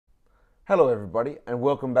Hello everybody and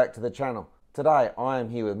welcome back to the channel. Today I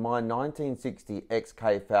am here with my 1960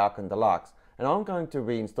 XK Falcon Deluxe and I'm going to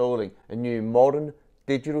be installing a new modern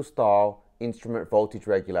digital style instrument voltage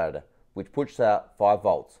regulator which pushes out 5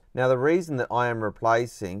 volts. Now the reason that I am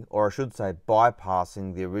replacing, or I should say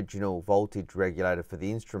bypassing, the original voltage regulator for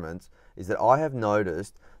the instruments is that I have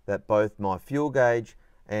noticed that both my fuel gauge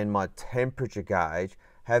and my temperature gauge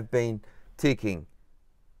have been ticking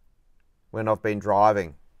when I've been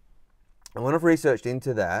driving. And when I've researched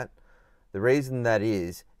into that, the reason that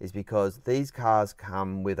is because these cars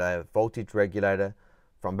come with a voltage regulator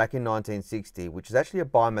from back in 1960, which is actually a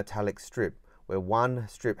bimetallic strip, where one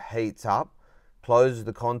strip heats up, closes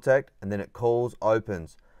the contact, and then it cools,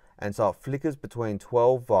 opens. And so it flickers between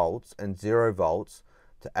 12 volts and 0 volts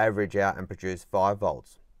to average out and produce 5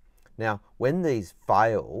 volts. Now, when these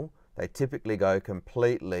fail, they typically go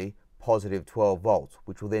completely positive 12 volts,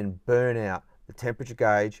 which will then burn out the temperature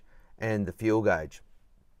gauge and the fuel gauge.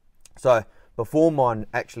 So before mine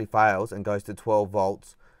actually fails and goes to 12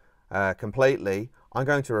 volts completely, I'm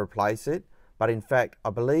going to replace it. But in fact, I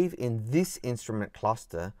believe in this instrument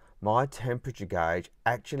cluster, my temperature gauge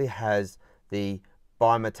actually has the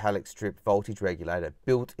bimetallic strip voltage regulator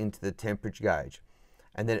built into the temperature gauge.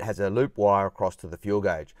 And then it has a loop wire across to the fuel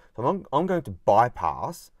gauge. So I'm going to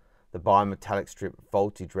bypass the bimetallic strip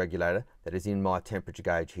voltage regulator that is in my temperature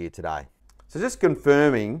gauge here today. So just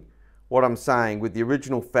confirming what I'm saying, with the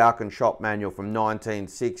original Falcon shop manual from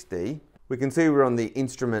 1960, we can see we're on the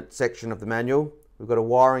instrument section of the manual. We've got a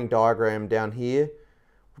wiring diagram down here.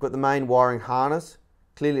 We've got the main wiring harness.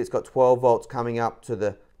 Clearly it's got 12 volts coming up to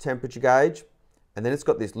the temperature gauge. And then it's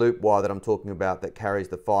got this loop wire that I'm talking about that carries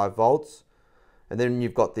the 5 volts. And then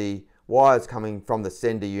you've got the wires coming from the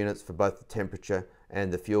sender units for both the temperature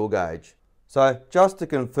and the fuel gauge. So just to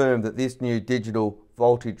confirm that this new digital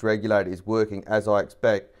voltage regulator is working as I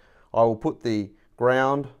expect, I will put the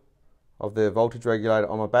ground of the voltage regulator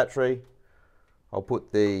on my battery. I'll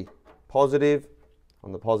put the positive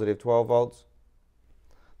on the positive 12 volts.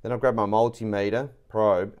 Then I'll grab my multimeter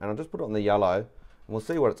probe and I'll just put it on the yellow and we'll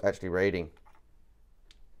see what it's actually reading.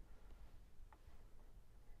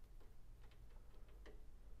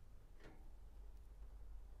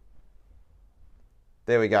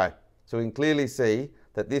 There we go. So we can clearly see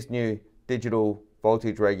that this new digital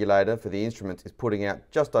voltage regulator for the instruments is putting out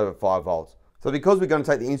just over 5 volts. So because we're going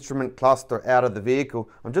to take the instrument cluster out of the vehicle,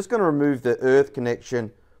 I'm just going to remove the earth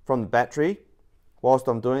connection from the battery whilst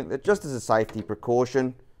I'm doing it, just as a safety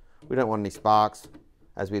precaution. We don't want any sparks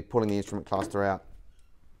as we're pulling the instrument cluster out.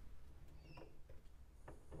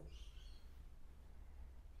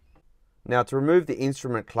 Now to remove the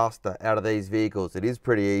instrument cluster out of these vehicles, it is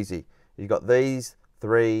pretty easy. You've got these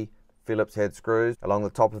 3 Phillips head screws along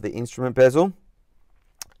the top of the instrument bezel.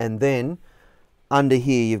 And then under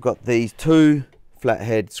here you've got these 2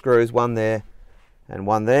 flathead screws, one there and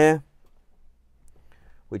one there,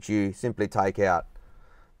 which you simply take out.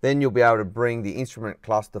 Then you'll be able to bring the instrument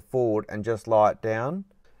cluster forward and just lie it down.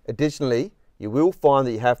 Additionally, you will find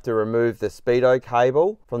that you have to remove the speedo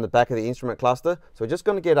cable from the back of the instrument cluster. So we're just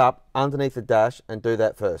going to get up underneath the dash and do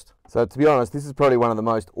that first. So to be honest, this is probably one of the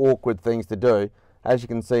most awkward things to do. As you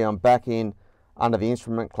can see, I'm back in under the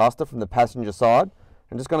instrument cluster from the passenger side.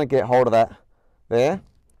 I'm just going to get hold of that there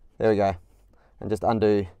we go, and just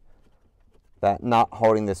undo that nut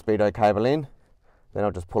holding the speedo cable in. Then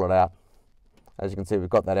I'll just pull it out. As you can see, we've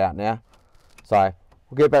got that out now. So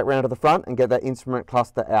we'll get back round to the front and get that instrument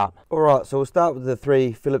cluster out. Alright, so we'll start with the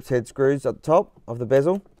 3 Phillips head screws at the top of the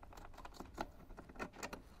bezel.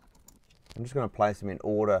 I'm just going to place them in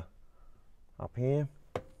order up here.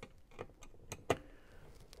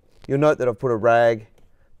 You'll note that I've put a rag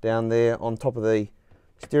down there on top of the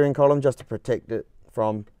steering column just to protect it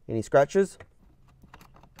from any scratches.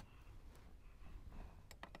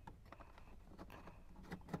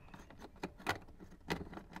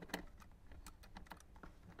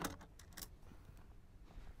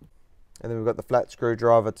 And then we've got the flat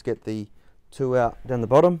screwdriver to get the 2 out down the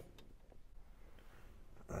bottom.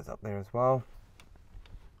 Put those up there as well.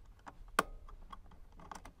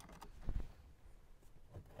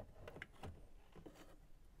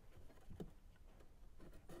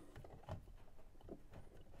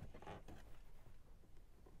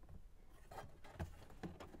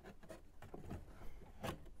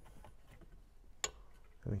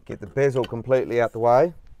 Get the bezel completely out the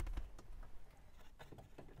way.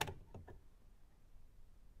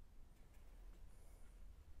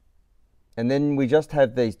 And then we just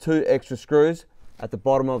have these 2 extra screws at the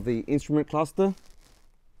bottom of the instrument cluster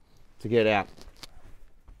to get out.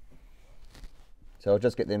 So I'll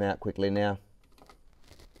just get them out quickly now.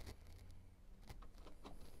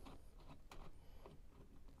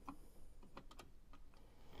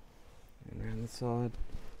 side.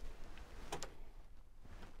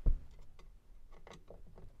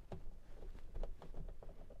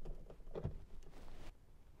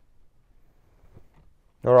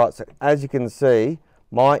 Alright, so as you can see,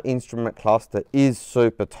 my instrument cluster is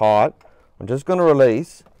super tight. I'm just going to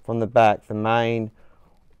release from the back the main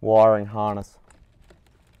wiring harness.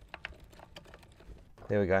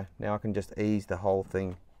 There we go. Now I can just ease the whole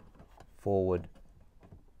thing forward.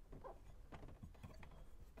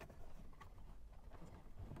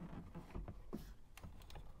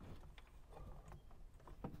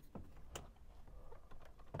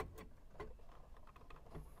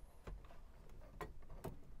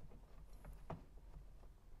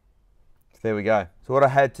 There we go. So what I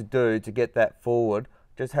had to do to get that forward,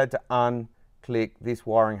 just had to unclick this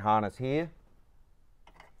wiring harness here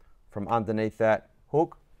from underneath that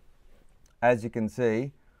hook. As you can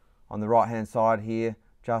see on the right hand side here,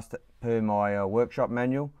 just per my workshop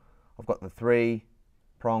manual, I've got the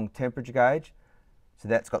 3-prong temperature gauge. So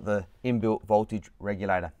that's got the inbuilt voltage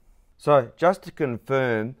regulator. So just to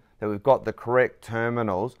confirm that we've got the correct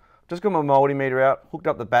terminals, just got my multimeter out, hooked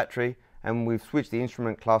up the battery, and we've switched the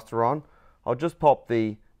instrument cluster on. I'll just pop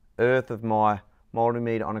the earth of my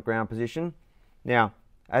multimeter on a ground position. Now,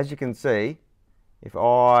 as you can see, if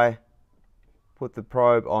I put the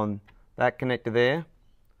probe on that connector there,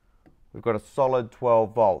 we've got a solid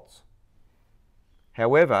 12 volts.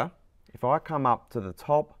 However, if I come up to the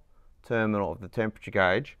top terminal of the temperature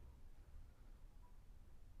gauge,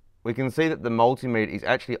 we can see that the multimeter is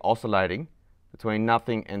actually oscillating between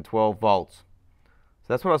nothing and 12 volts. So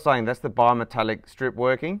that's what I was saying, that's the bimetallic strip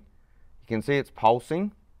working. You can see it's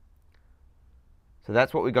pulsing. So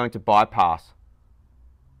that's what we're going to bypass.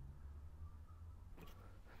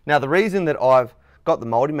 Now the reason that I've got the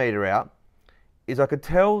multimeter out is I could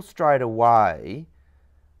tell straight away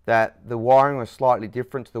that the wiring was slightly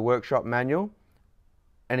different to the workshop manual.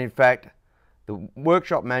 And in fact, the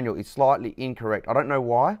workshop manual is slightly incorrect. I don't know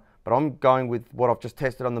why, but I'm going with what I've just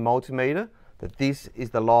tested on the multimeter, that this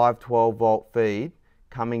is the live 12 volt feed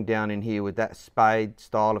coming down in here with that spade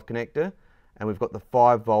style of connector, and we've got the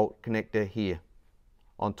 5 volt connector here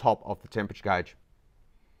on top of the temperature gauge.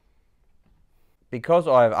 Because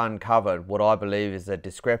I've uncovered what I believe is a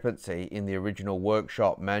discrepancy in the original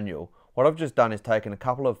workshop manual, what I've just done is taken a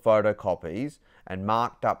couple of photocopies and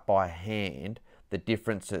marked up by hand the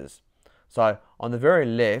differences. So on the very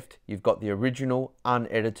left, you've got the original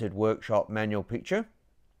unedited workshop manual picture.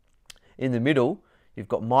 In the middle, you've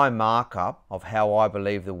got my markup of how I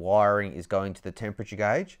believe the wiring is going to the temperature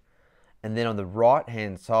gauge. And then on the right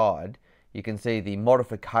hand side, you can see the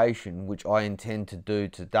modification which I intend to do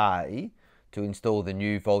today to install the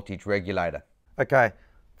new voltage regulator. Okay,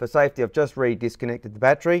 for safety I've just disconnected the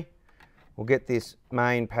battery. We'll get this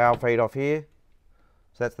main power feed off here.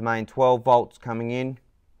 So that's the main 12 volts coming in.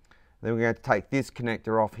 Then we're going to take this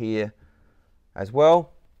connector off here as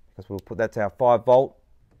well, because we'll put that's our 5 volt.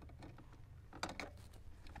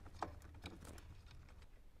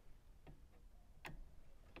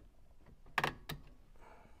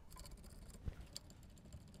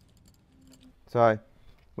 So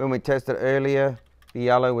when we tested earlier, the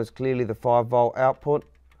yellow was clearly the 5 volt output.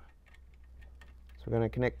 So we're going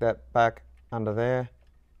to connect that back under there,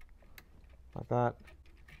 like that.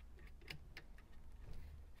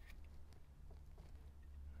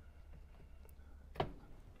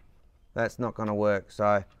 That's not going to work, so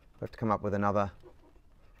I have to come up with another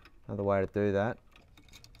way to do that.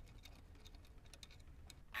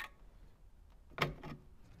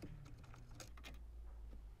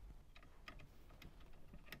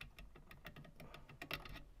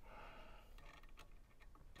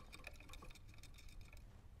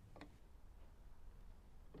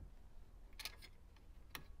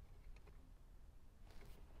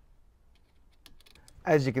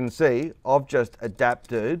 As you can see, I've just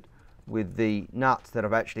adapted with the nuts that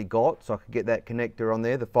I've actually got, so I can get that connector on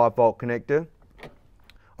there, the 5 volt connector.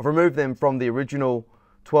 I've removed them from the original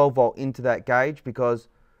 12 volt into that gauge, because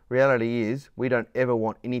reality is we don't ever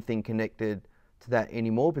want anything connected to that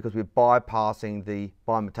anymore, because we're bypassing the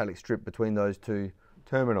bimetallic strip between those two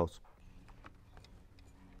terminals.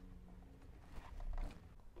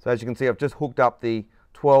 So as you can see, I've just hooked up the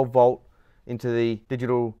 12 volt into the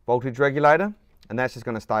digital voltage regulator, and that's just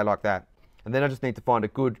going to stay like that. And then I just need to find a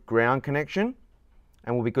good ground connection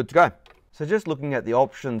and we'll be good to go. So just looking at the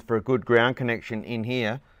options for a good ground connection in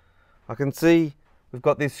here, I can see we've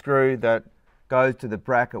got this screw that goes to the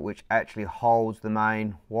bracket which actually holds the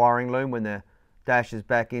main wiring loom when the dash is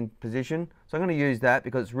back in position. So I'm going to use that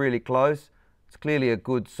because it's really close. It's clearly a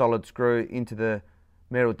good solid screw into the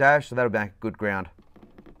metal dash, so that'll make good ground.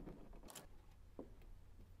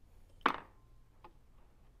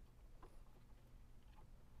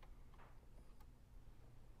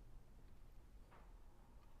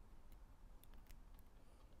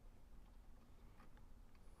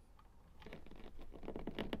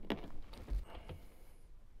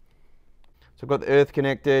 So we've got the earth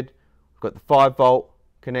connected, we've got the 5 volt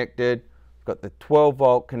connected, we've got the 12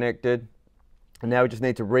 volt connected, and now we just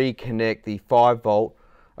need to reconnect the 5 volt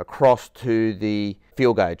across to the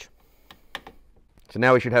fuel gauge. So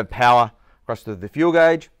now we should have power across to the fuel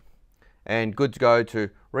gauge and good to go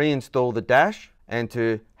to reinstall the dash and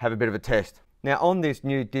to have a bit of a test. Now on this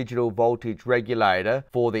new digital voltage regulator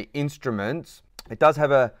for the instruments, it does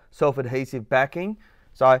have a self-adhesive backing.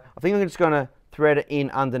 So I think I'm just going to thread it in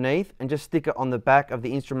underneath and just stick it on the back of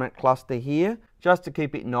the instrument cluster here, just to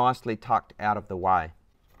keep it nicely tucked out of the way.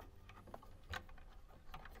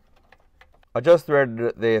 I just threaded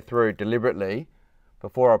it there through deliberately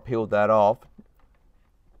before I peeled that off,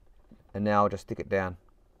 and now I'll just stick it down.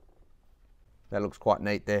 That looks quite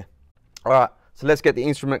neat there. Alright, so let's get the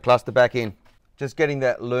instrument cluster back in. Just getting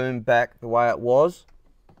that loom back the way it was.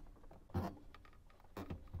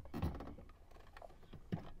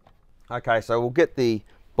 Okay, so we'll get the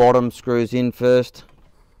bottom screws in first.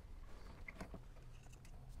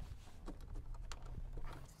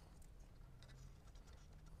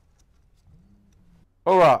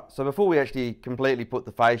 Alright, so before we actually completely put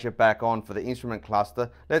the fascia back on for the instrument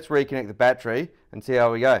cluster, let's reconnect the battery and see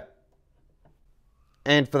how we go.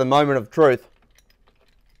 And for the moment of truth.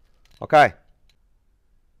 Okay.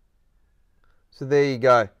 So there you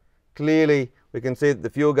go. Clearly we can see that the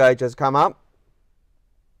fuel gauge has come up.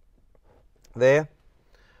 There.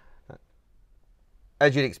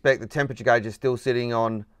 As you'd expect, the temperature gauge is still sitting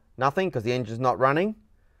on nothing because the engine's not running.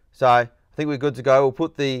 So I think we're good to go. We'll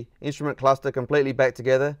put the instrument cluster completely back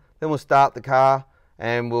together, then we'll start the car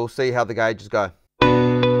and we'll see how the gauges go.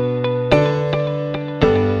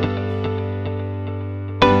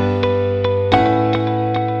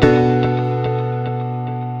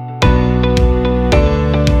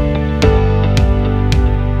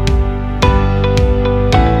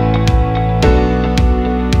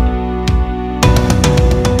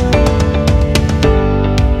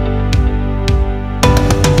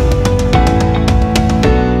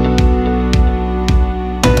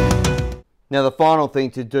 Now the final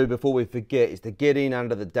thing to do before we forget is to get in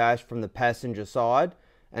under the dash from the passenger side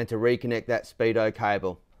and to reconnect that speedo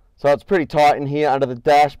cable. So it's pretty tight in here under the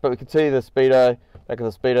dash, but we can see the speedo, back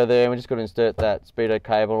of the speedo there, and we just got to insert that speedo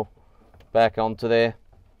cable back onto there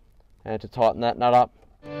and to tighten that nut up.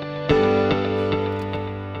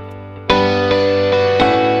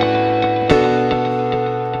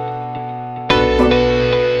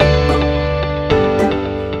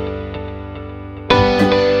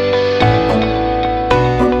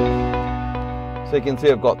 So you can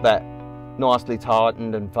see I've got that nicely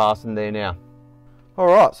tightened and fastened there now.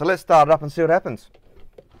 Alright, so let's start it up and see what happens.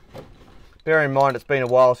 Bear in mind it's been a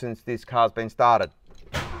while since this car's been started.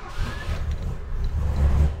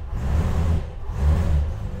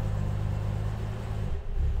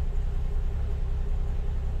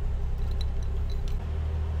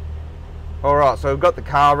 Alright, so we've got the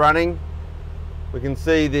car running. We can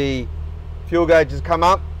see the fuel gauge has come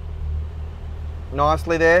up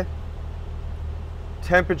nicely there.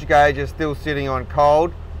 Temperature gauge is still sitting on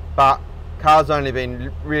cold, but car's only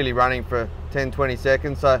been really running for 10-20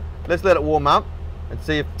 seconds, so let's let it warm up and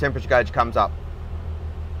see if the temperature gauge comes up.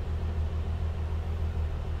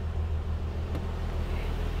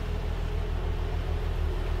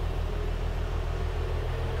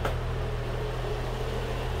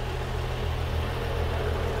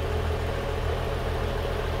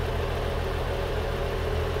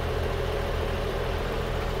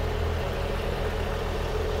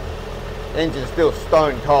 Engine's still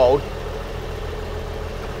stone cold.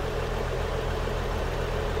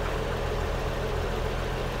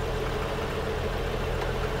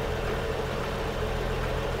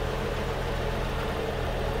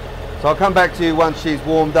 So I'll come back to you once she's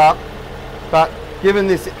warmed up, but given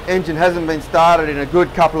this engine hasn't been started in a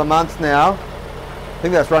good couple of months now, I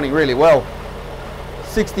think that's running really well.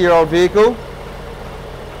 60-year-old vehicle,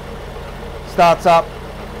 starts up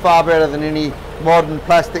far better than any modern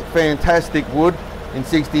plastic fantastic would in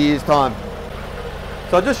 60 years time.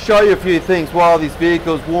 So I'll just show you a few things while this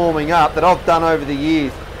vehicle's warming up that I've done over the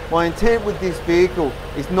years. My intent with this vehicle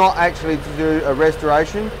is not actually to do a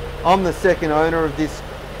restoration. I'm the second owner of this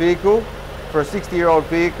vehicle. For a 60-year-old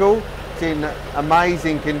vehicle, it's in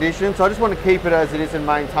amazing condition, so I just want to keep it as it is and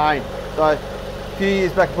maintain. So a few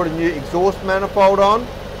years back I put a new exhaust manifold on,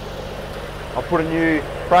 I put a new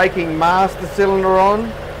braking master cylinder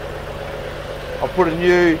on, I'll put a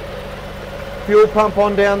new fuel pump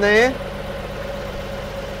on down there,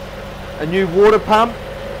 a new water pump.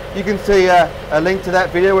 You can see a link to that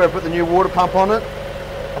video where I put the new water pump on it.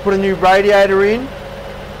 I put a new radiator in.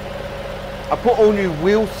 I put all new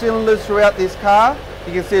wheel cylinders throughout this car.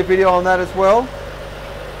 You can see a video on that as well.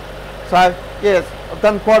 So yes, I've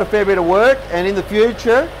done quite a fair bit of work, and in the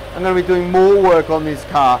future I'm going to be doing more work on this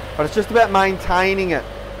car, but it's just about maintaining it.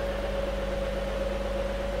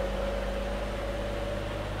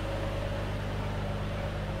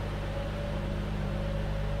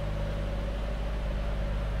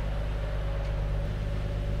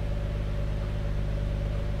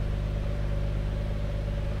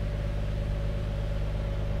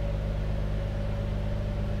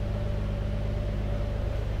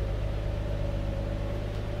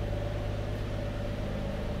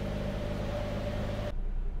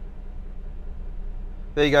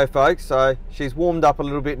 There you go, folks. So she's warmed up a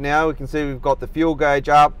little bit now. We can see we've got the fuel gauge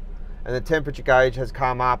up and the temperature gauge has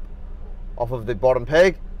come up off of the bottom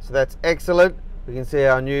peg. So that's excellent. We can see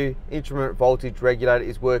our new instrument voltage regulator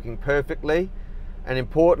is working perfectly. And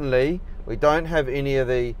importantly, we don't have any of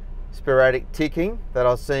the sporadic ticking that I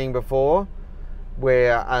was seeing before,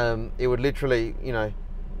 where it would literally,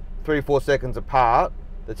 3 or 4 seconds apart,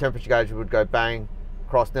 the temperature gauge would go bang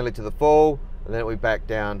across nearly to the full, and then it would back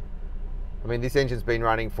down. I mean, this engine's been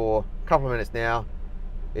running for a couple of minutes now.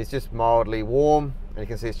 It's just mildly warm, and you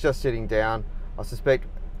can see it's just sitting down. I suspect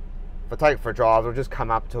if I take it for a drive, it'll just come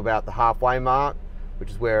up to about the halfway mark, which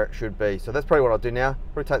is where it should be. So that's probably what I'll do now.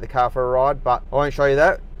 Probably take the car for a ride, but I won't show you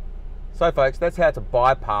that. So folks, that's how to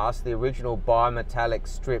bypass the original BiMetallic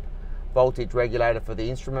strip voltage regulator for the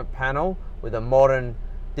instrument panel with a modern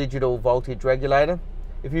digital voltage regulator.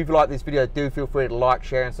 If you've liked this video, do feel free to like,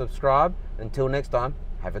 share and subscribe. Until next time,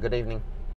 have a good evening.